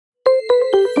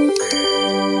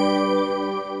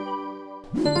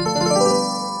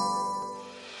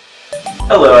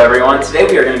Hello everyone, today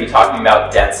we are going to be talking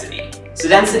about density. So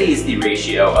density is the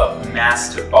ratio of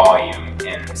mass to volume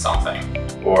in something,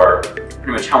 or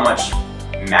pretty much how much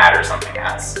matter something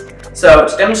has. So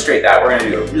to demonstrate that, we're going to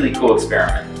do a really cool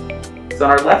experiment. So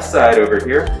on our left side over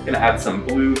here, we're going to add some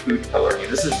blue food coloring.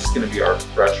 This is just going to be our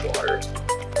fresh water.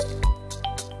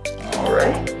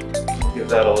 Alright, give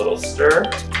that a little stir.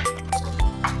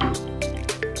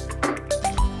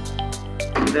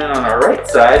 And then on our right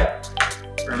side,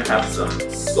 we're going to have some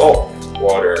salt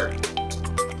water.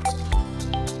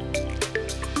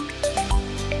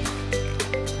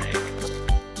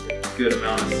 A good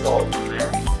amount of salt in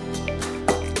there.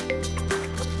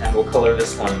 And we'll color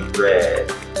this one red.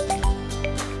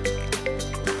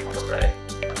 Alright.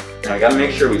 Now we got to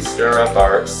make sure we stir up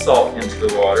our salt into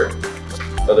the water,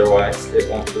 otherwise it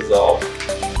won't dissolve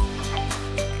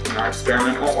and our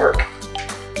experiment won't work.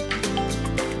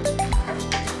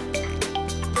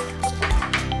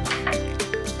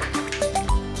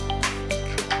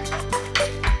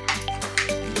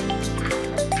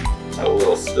 A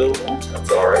little spill there.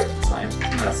 That's alright. Science is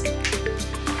messy.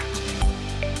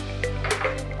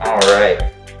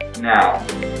 Alright. Now,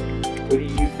 what do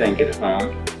you think at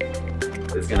home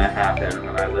is going to happen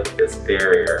when I lift this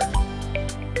barrier?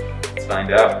 Let's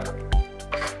find out.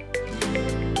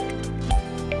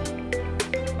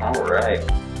 Alright.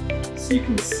 So you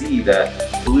can see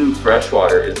that blue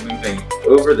freshwater is moving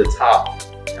over the top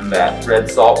and that red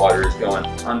saltwater is going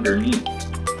underneath.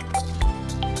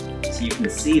 So you can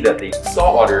see that the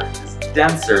saltwater is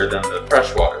denser than the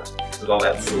freshwater with all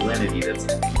that salinity that's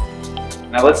in it.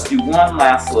 Now let's do one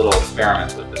last little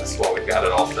experiment with this while we've got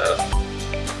it all set up.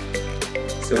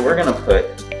 So we're going to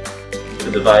put the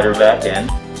divider back in,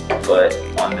 but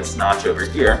on this notch over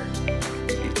here,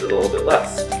 it keeps it a little bit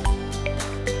less.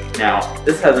 Now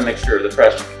this has a mixture of the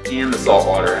fresh and the salt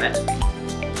water in it.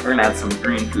 We're going to add some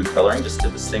green food coloring just to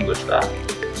distinguish that.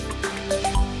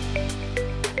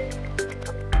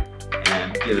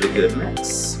 Give it a good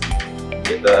mix.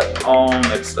 Get that all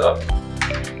mixed up.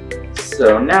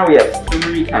 So now we have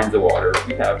three kinds of water.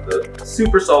 We have the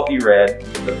super salty red,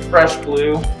 the fresh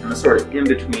blue, and the sort of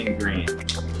in-between green.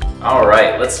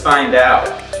 Alright, let's find out.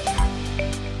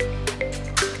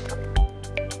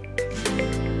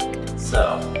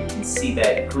 So you can see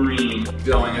that green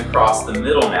going across the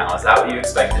middle now. Is that what you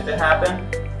expected to happen?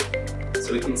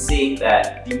 So we can see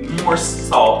that the more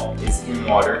salt is in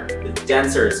water, the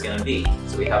denser it's going to be.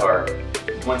 So we have our,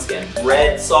 once again,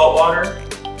 red salt water,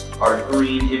 our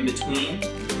green in between,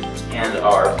 and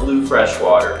our blue fresh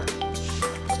water.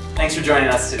 Thanks for joining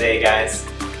us today, guys.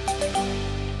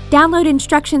 Download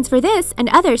instructions for this and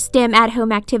other STEM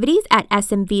at-home activities at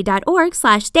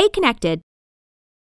smv.org/stayconnected.